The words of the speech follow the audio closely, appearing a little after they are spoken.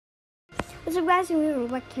What's up guys, we're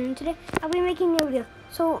back here and today I'll be making a video.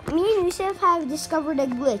 So me and Yusuf have discovered a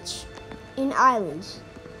glitch in islands.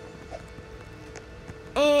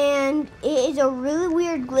 And it is a really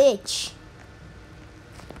weird glitch.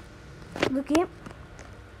 Look at it.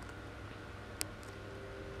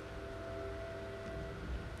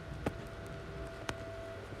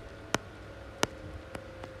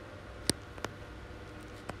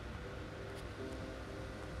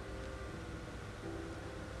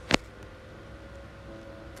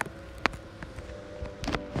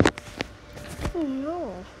 Oh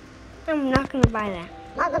no, I'm not gonna buy that.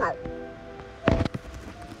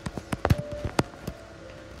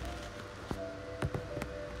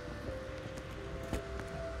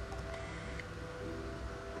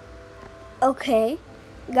 Okay,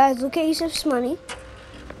 guys, look at Yusuf's money.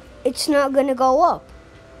 It's not gonna go up,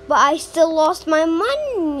 but I still lost my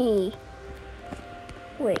money.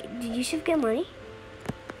 Wait, did Yusuf get money?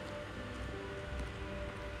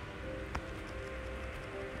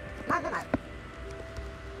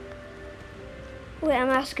 Wait,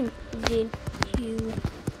 I'm asking, did you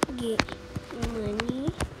get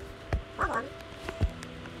money?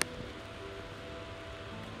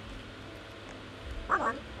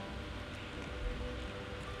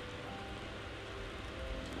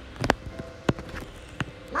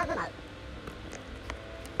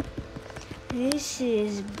 This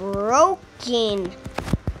is broken.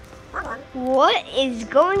 What is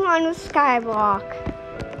going on with Skyblock?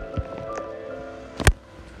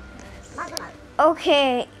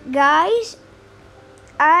 Okay, guys,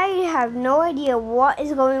 I have no idea what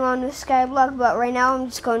is going on with Skyblock, but right now I'm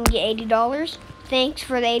just going to get $80. Thanks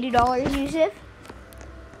for the $80, Yusuf.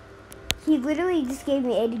 He literally just gave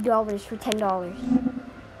me $80 for $10.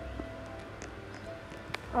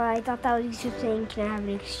 Oh, I thought that was Yusuf saying, can I have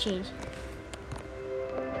an exchange?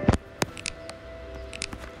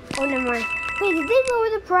 Oh, never mind. Wait, did they lower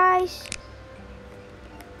the price?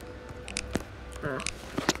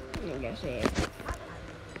 I guess they did.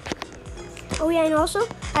 Oh yeah, and also,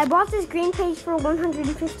 I bought this green page for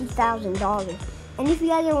 $150,000. And if you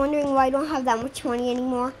guys are wondering why I don't have that much money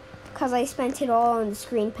anymore, because I spent it all on the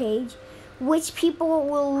screen page, which people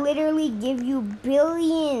will literally give you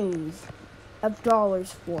billions of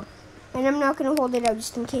dollars for. And I'm not going to hold it out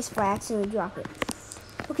just in case if I accidentally drop it.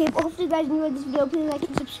 Okay, but hopefully you guys enjoyed this video. Please like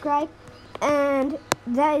and subscribe. And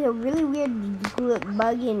that is a really weird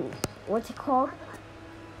bug in, what's it called?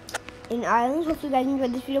 In islands. Hopefully you guys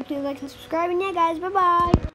enjoyed this video. Please like and subscribe. And yeah, guys, bye-bye.